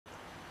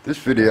This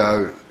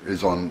video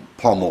is on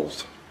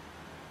pommels,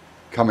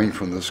 coming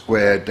from the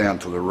square down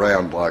to the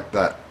round like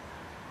that.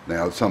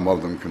 Now some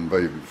of them can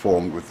be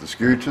formed with the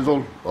skew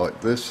chisel like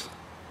this.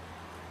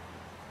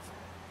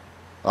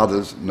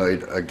 Others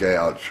need a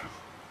gouge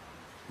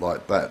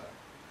like that.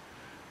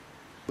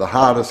 The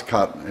hardest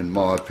cut, in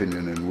my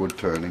opinion, in wood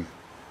turning,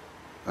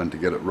 and to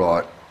get it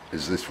right,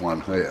 is this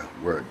one here,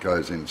 where it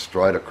goes in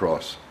straight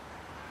across.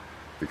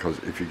 Because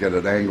if you get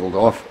it angled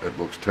off, it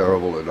looks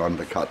terrible. It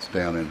undercuts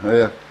down in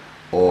here,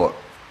 or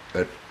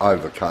it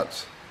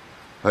overcuts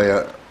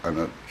here, and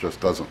it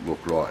just doesn't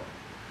look right.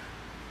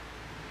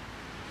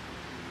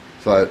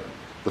 So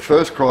the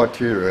first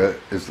criteria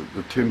is that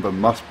the timber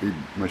must be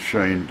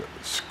machined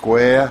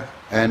square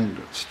and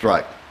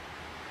straight.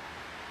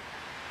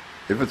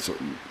 If it's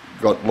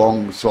got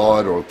long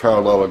side or a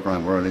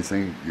parallelogram or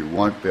anything, you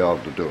won't be able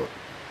to do it.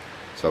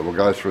 So we'll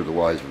go through the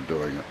ways of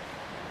doing it.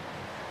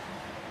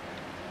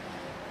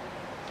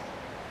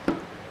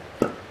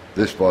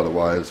 This, by the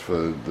way, is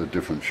for the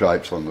different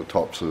shapes on the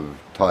tops of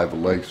table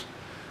legs.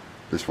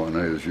 This one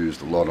here is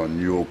used a lot on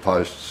newel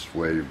posts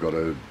where you've got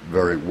a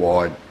very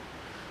wide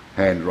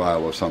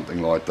handrail or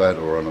something like that,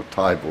 or on a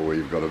table where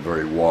you've got a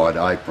very wide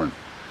apron.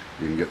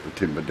 You can get the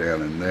timber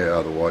down in there,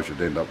 otherwise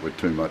you'd end up with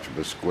too much of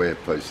a square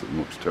piece that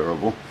looks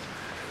terrible.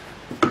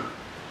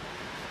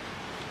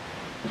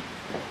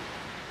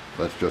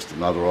 That's just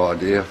another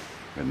idea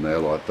in there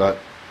like that.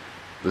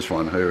 This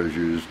one here is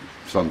used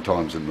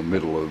sometimes in the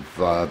middle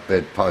of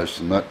bed posts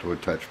and that to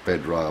attach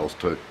bed rails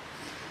to.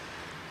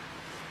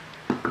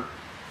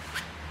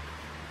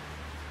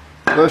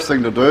 First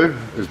thing to do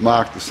is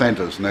mark the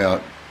centres.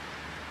 Now,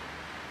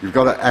 you've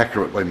got to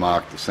accurately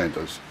mark the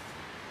centres,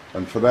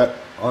 and for that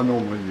I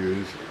normally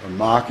use a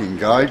marking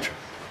gauge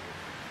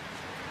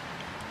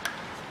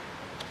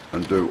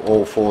and do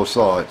all four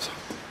sides.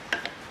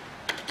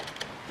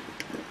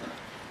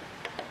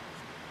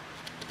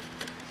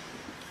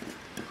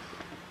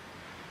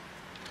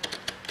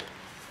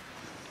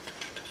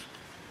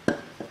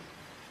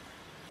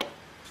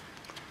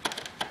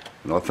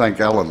 And I thank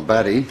Alan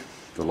Batty,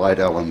 the late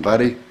Alan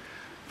Batty,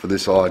 for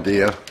this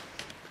idea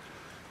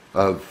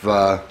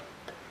of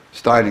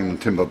staining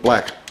the timber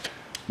black.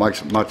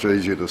 Makes it much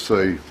easier to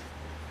see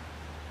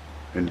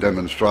in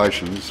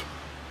demonstrations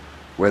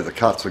where the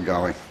cuts are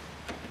going.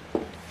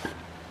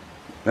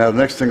 Now the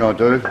next thing I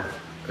do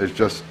is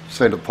just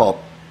centre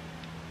pop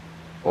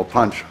or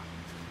punch.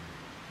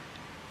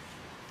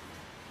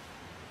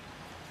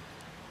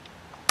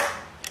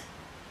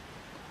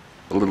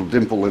 A little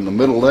dimple in the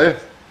middle there.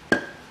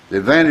 The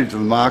advantage of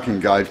the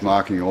marking gauge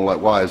marking all that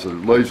way is that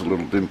it leaves a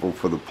little dimple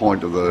for the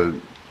point of the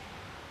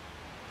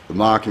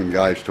marking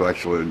gauge to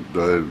actually,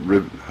 the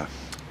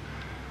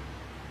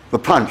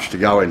punch to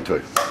go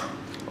into.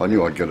 I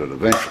knew I'd get it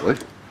eventually.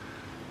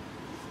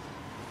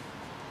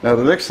 Now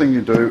the next thing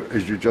you do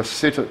is you just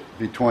sit it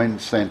between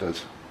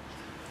centres.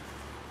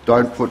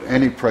 Don't put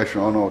any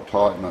pressure on or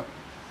tighten it.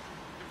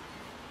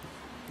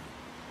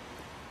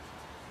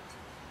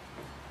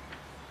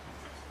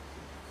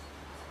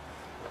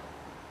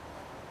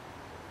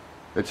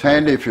 It's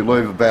handy if you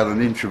leave about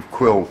an inch of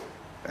quill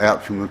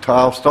out from the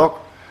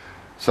tailstock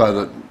so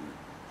that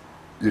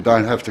you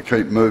don't have to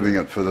keep moving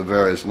it for the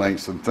various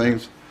lengths and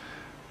things.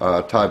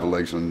 Table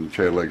legs and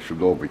chair legs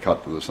should all be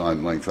cut to the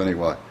same length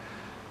anyway.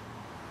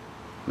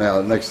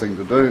 Now the next thing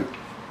to do,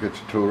 get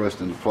your tool rest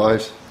into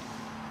place.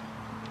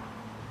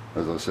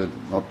 As I said,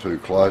 not too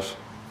close.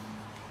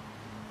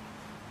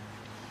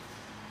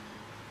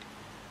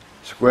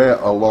 Square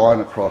a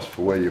line across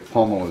for where your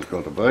pommel has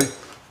got to be.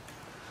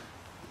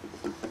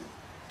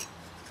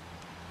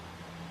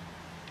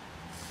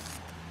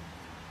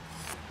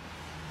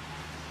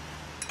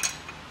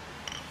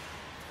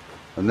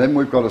 And then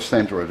we've got to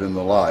centre it in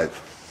the lathe.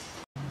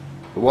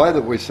 The way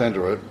that we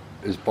centre it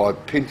is by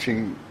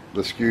pinching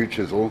the skew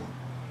chisel.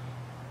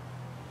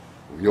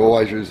 You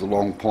always use the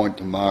long point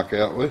to mark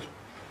out with.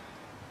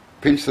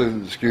 Pinch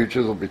the skew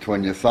chisel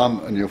between your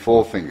thumb and your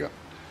forefinger.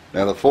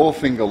 Now the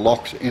forefinger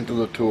locks into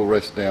the tool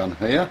rest down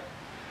here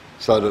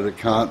so that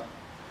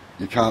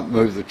you can't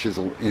move the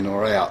chisel in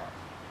or out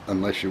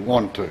unless you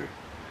want to.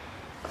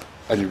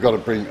 And you've got to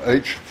bring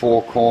each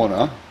four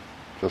corner,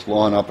 just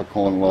line up a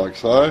corner like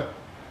so.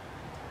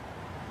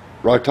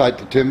 Rotate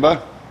the timber,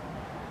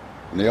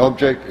 and the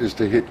object is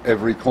to hit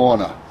every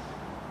corner.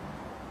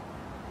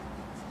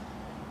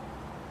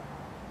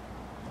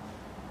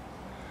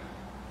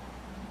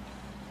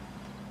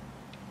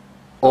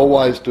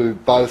 Always do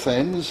both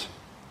ends,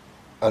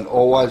 and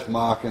always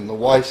mark in the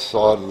waste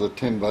side of the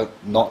timber,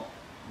 not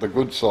the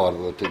good side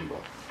of the timber.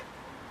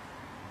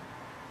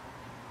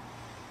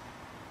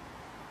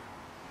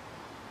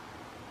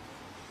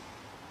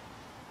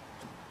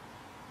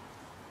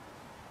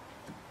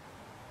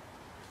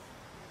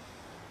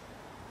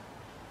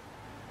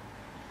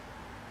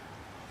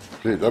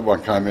 Gee, that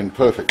one came in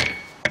perfect.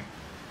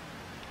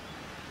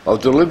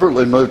 I've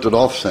deliberately moved it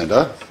off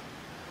centre.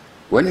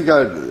 When you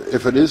go,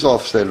 if it is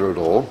off centre at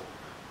all,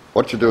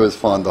 what you do is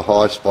find the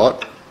high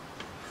spot,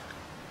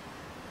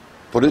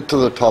 put it to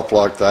the top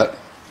like that,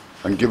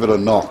 and give it a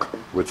knock.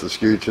 with the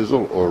skew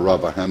chisel or a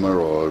rubber hammer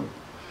or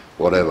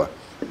whatever,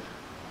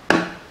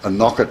 and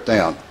knock it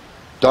down.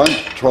 Don't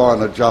try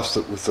and adjust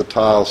it with the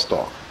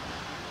tailstock,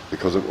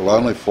 because it will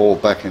only fall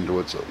back into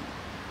its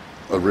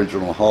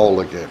original hole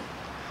again.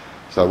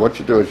 So what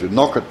you do is you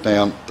knock it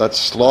down, that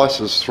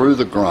slices through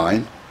the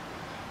grain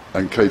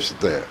and keeps it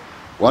there.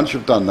 Once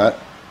you've done that,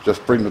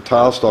 just bring the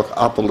tailstock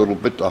up a little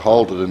bit to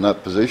hold it in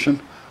that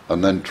position,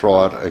 and then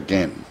try it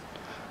again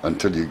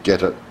until you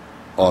get it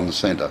on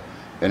centre.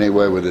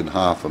 Anywhere within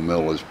half a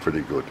mil is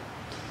pretty good.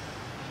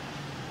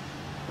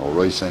 I'll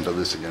re-centre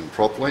this again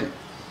properly.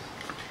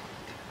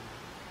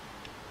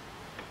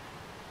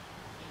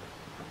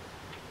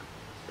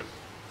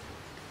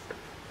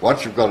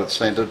 Once you've got it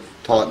centred,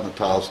 tighten the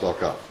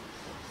tailstock up.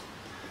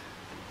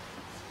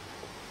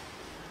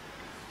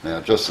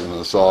 Now, just as an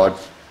aside,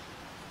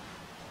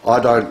 I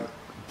don't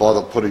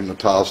bother putting the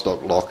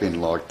tailstock lock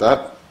in like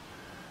that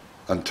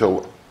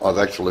until I've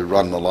actually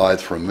run the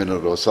lathe for a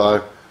minute or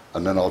so,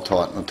 and then I'll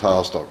tighten the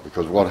tailstock,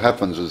 because what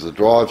happens is the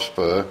drive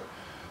spur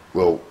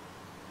will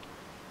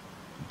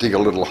dig a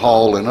little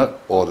hole in it,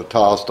 or the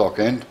tailstock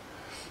end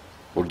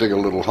will dig a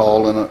little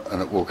hole in it,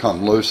 and it will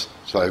come loose,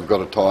 so you've got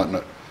to tighten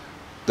it,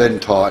 then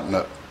tighten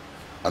it,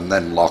 and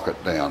then lock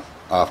it down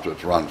after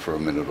it's run for a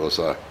minute or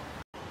so.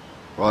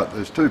 Right,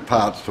 there's two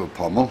parts to a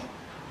pommel,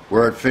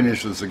 where it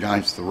finishes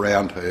against the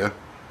round here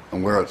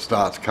and where it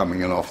starts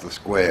coming in off the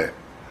square,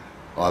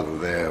 either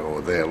there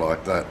or there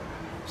like that.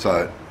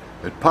 So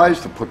it pays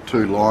to put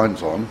two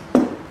lines on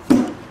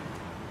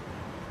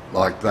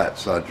like that,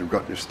 so that you've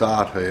got your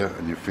start here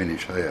and your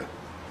finish here,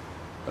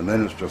 and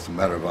then it's just a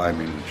matter of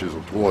aiming the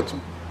chisel towards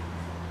them.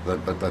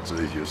 But that's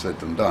easier said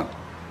than done.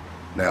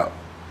 Now,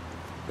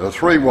 there are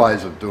three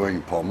ways of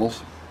doing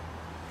pommels.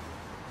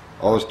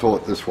 I was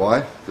taught this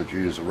way, that you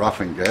use a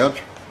roughing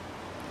gouge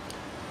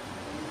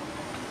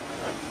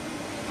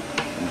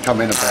and come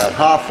in about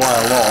halfway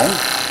along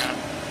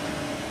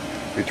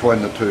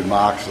between the two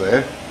marks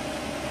there.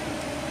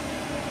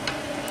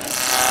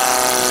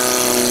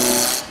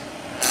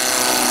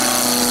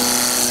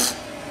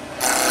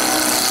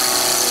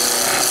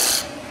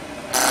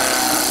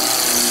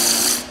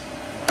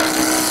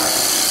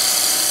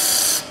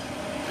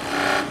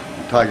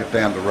 Take it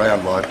down to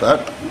round like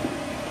that,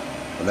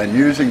 and then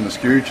using the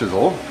skew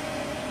chisel,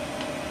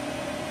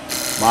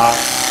 mark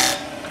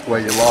where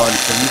your line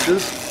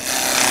finishes.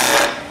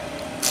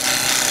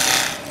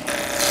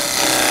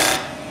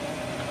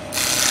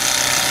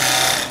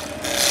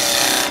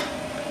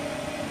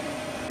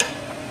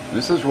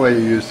 This is where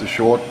you use the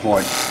short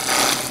point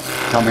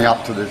coming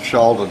up to the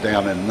shoulder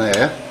down in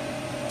there.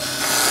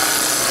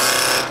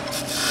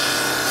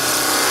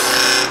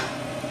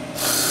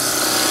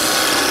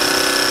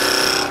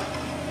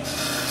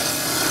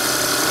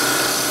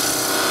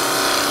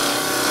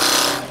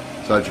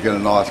 So that you get a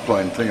nice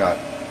clean thing out.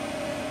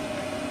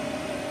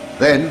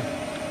 Then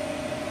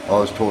I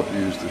was taught to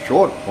use the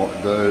short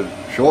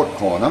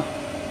corner,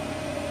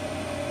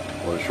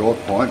 or the short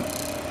point,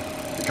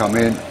 to come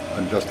in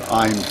and just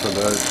aim for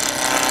the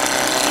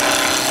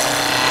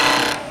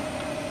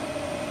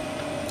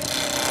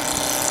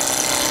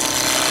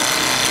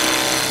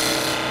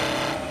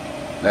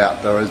Now,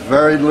 there is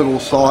very little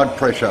side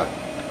pressure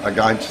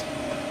against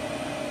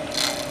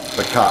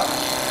the cut.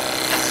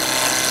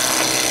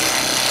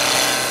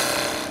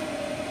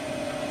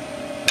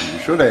 And you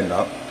should end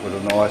up with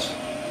a nice,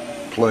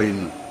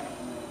 clean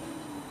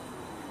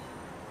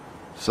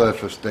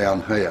surface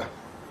down here.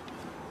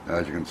 Now,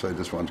 as you can see,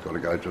 this one's got to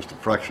go just a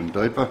fraction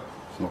deeper.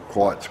 It's not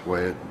quite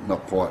square,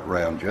 not quite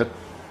round yet.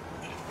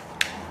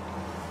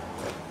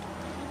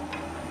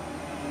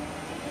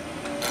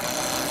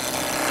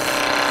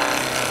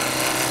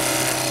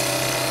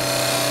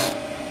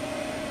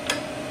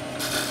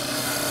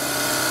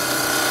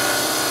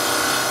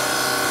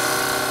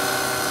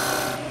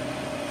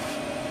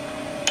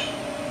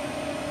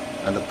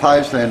 And it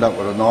pays to end up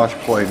with a nice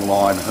clean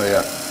line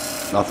here.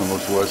 Nothing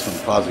looks worse than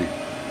fuzzy.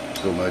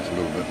 Still needs a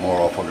little bit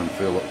more off, I can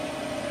feel it.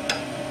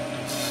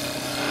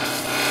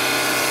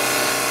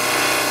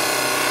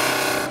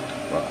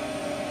 Right.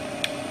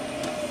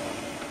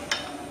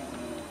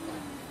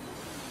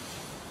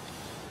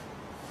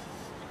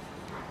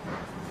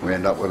 We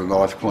end up with a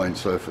nice clean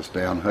surface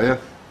down here.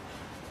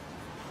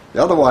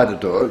 The other way to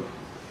do it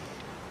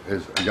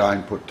is,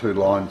 again, put two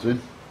lines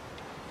in.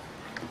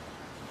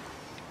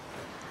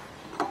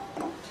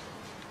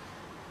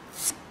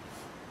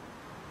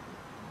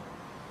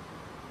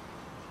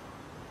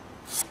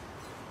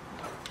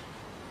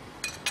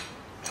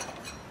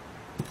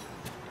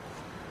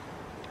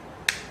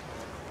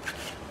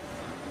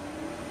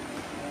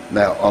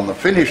 Now, on the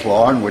finish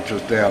line, which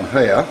is down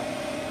here,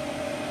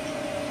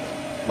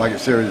 make a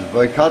series of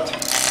V-cuts.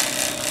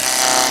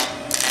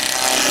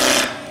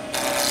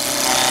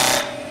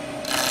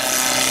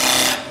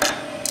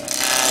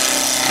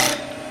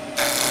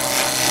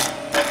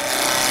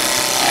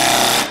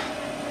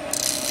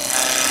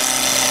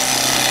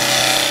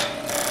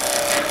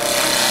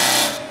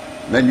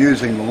 And then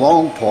using the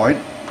long point,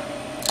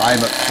 aim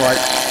it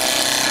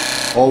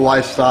straight.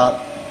 Always start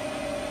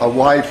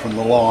away from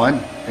the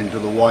line into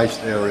the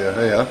waist area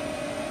here,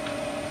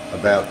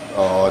 about,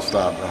 I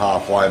start at the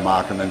halfway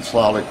mark and then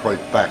slowly creep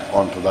back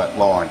onto that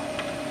line.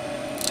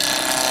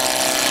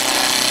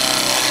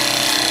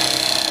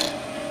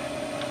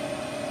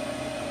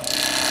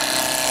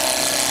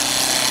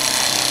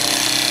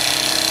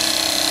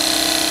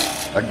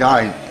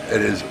 Again,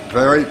 it is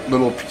very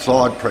little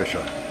side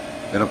pressure.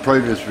 In a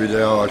previous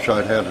video I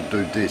showed how to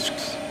do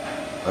discs,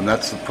 and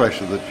that's the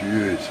pressure that you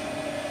use.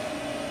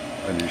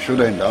 And you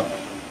should end up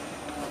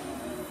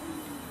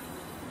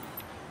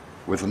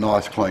with a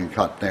nice clean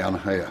cut down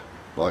here,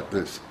 like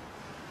this.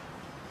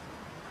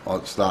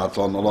 It starts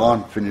on the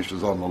line,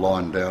 finishes on the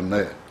line down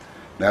there.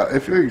 Now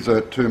if you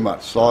exert too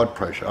much side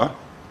pressure,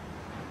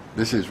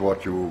 this is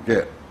what you will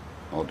get.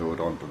 I'll do it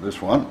onto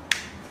this one.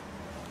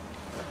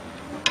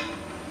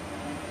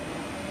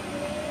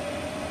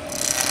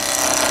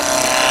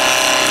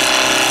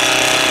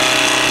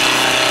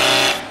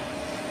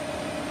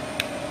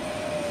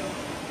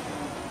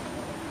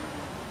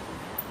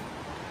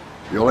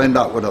 You'll end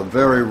up with a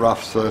very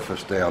rough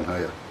surface down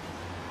here,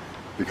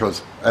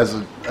 because as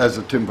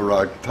the timber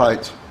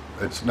rotates,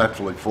 it's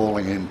naturally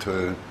falling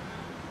into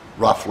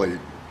roughly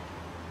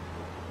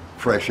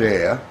fresh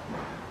air,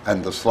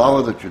 and the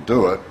slower that you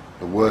do it,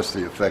 the worse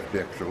the effect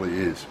actually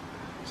is.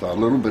 So a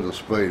little bit of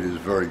speed is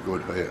very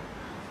good here.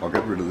 I'll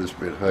get rid of this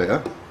bit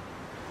here.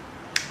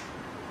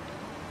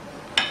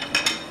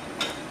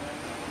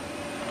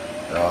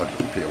 I'll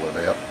just peel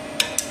it out.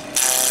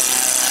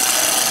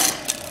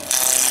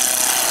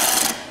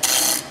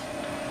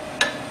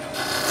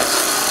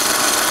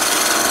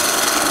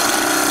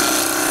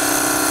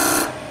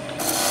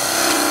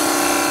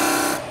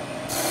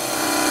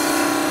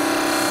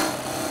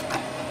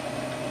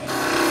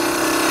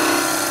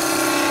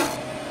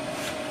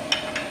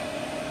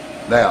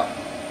 Now,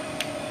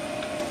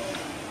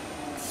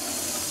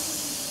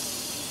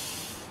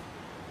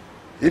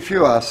 if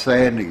you are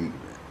sanding,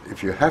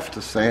 if you have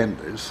to sand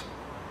this,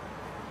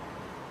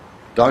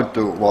 don't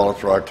do it while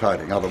it's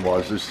rotating,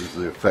 otherwise this is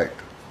the effect.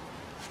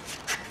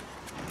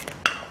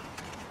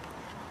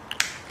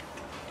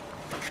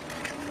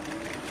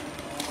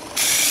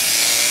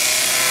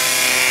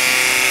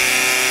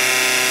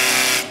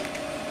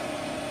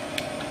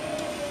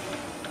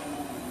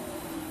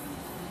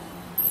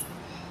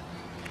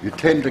 You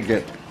tend to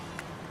get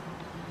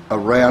a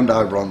round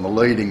over on the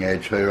leading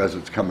edge here as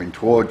it's coming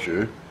towards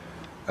you,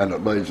 and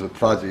it leaves a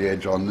fuzzy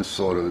edge on this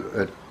sort of,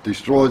 it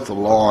destroys the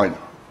line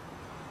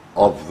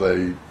of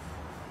the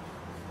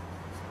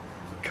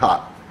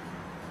cut,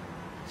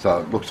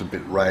 so it looks a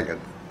bit ragged.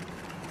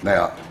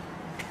 Now,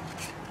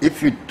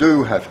 if you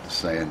do have to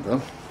sand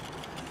them,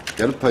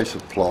 get a piece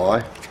of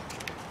ply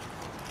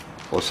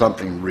or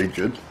something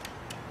rigid,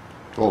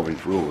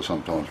 12-inch ruler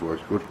sometimes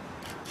works good,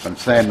 and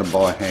sand them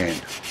by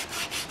hand,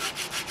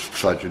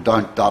 so that you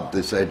don't dub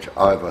this edge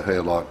over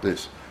here like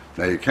this.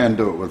 Now you can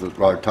do it with it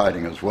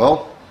rotating as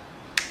well.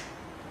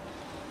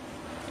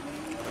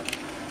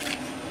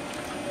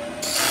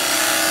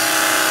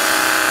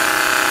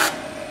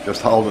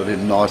 Just hold it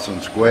in nice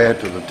and square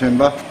to the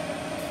timber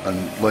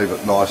and leave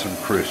it nice and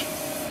crisp.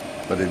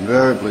 But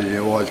invariably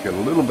you always get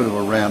a little bit of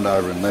a round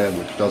over in there,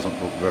 which doesn't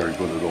look very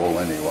good at all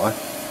anyway.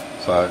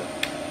 So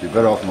you're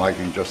better off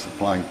making just a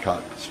plain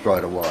cut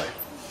straight away.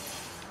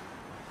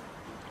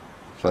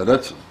 So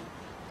that's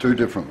two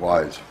different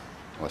ways.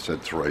 I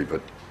said three,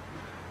 but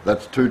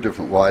that's two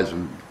different ways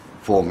of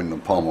forming the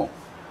pommel.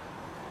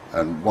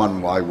 And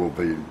one way will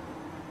be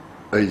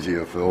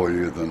easier for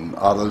you than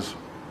others.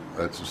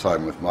 It's the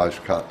same with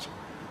most cuts.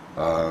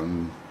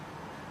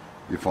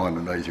 You find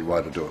an easy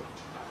way to do it.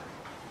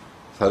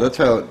 So that's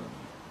how,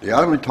 the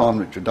only time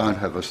that you don't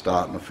have a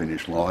start and a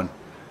finish line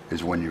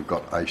is when you've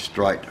got a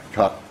straight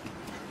cut,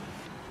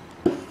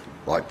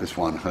 like this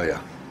one here.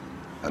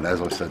 And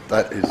as I said,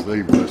 that is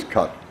the worst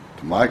cut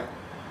to make.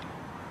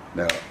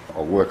 Now,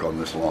 I'll work on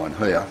this line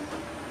here.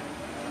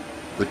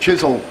 The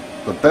chisel,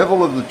 the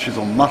bevel of the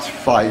chisel must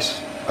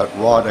face at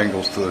right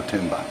angles to the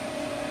timber.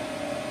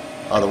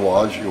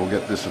 Otherwise, you'll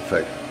get this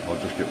effect. I'll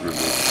just get rid of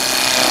this.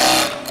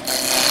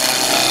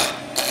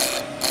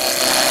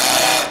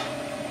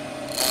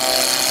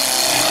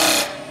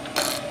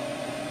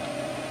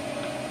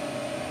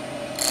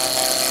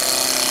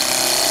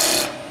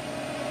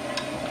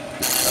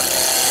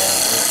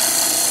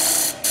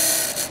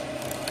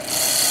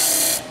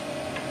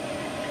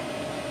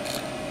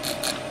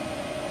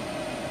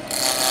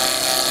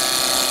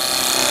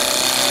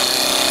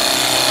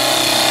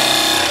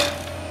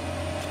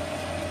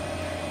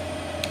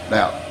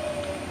 Now,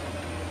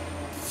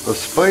 the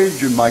speed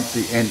you make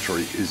the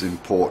entry is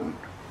important.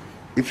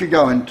 If you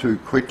go in too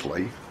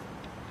quickly,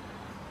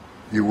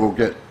 you will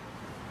get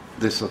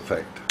this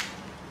effect.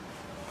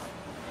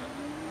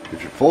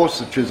 If you force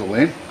the chisel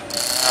in,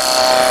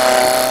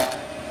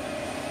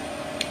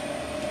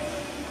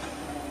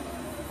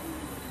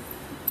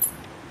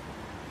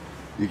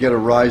 you get a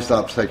raised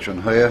up section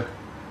here,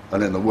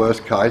 and in the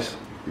worst case,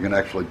 you can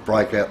actually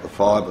break out the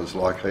fibres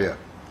like here.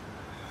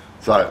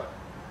 So,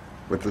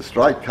 with the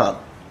straight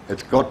cut,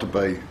 it's got to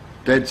be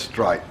dead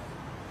straight.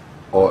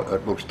 or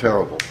it looks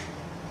terrible.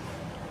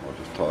 I'll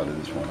just tidy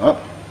this one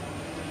up.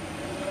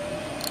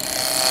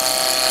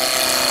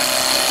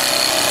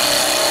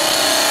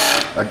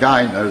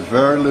 Again, there's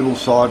very little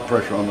side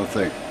pressure on the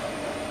thing.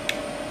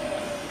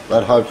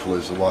 That hopefully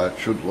is the way it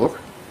should look.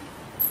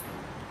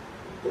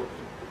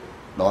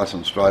 Nice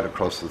and straight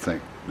across the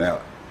thing.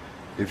 Now,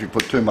 if you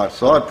put too much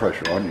side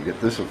pressure on, you get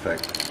this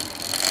effect.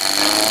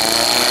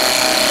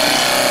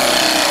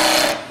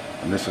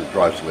 And this is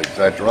grossly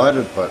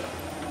exaggerated, but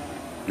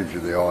gives you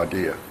the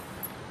idea.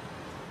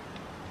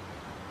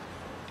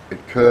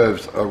 It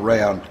curves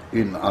around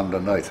in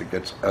underneath. It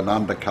gets an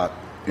undercut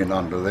in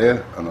under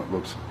there, and it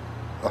looks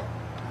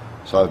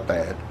so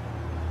bad.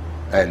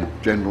 And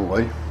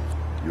generally,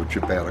 you'll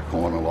chip out a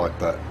corner like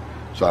that.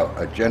 So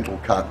a gentle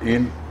cut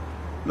in,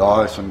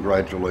 nice and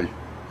gradually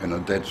in a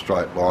dead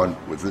straight line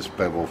with this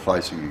bevel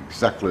facing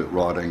exactly at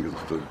right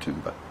angles to the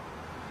timber.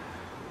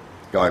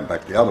 Going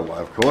back the other way,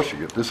 of course, you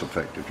get this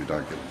effect if you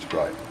don't get it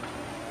straight.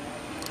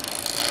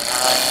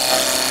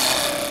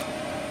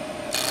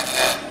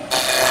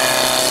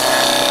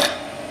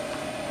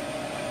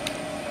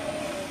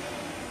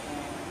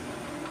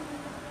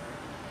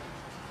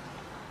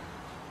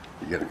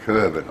 You get a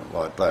curve in it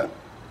like that.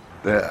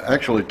 There are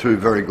actually two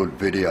very good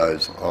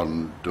videos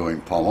on doing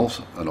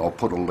pommels, and I'll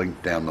put a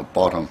link down the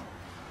bottom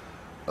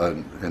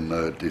in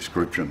the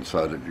description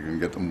so that you can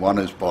get them. One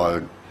is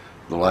by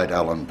the late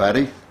Alan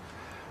Batty,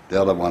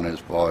 the other one is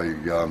by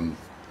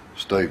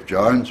Steve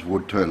Jones,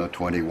 Woodturner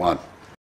 21.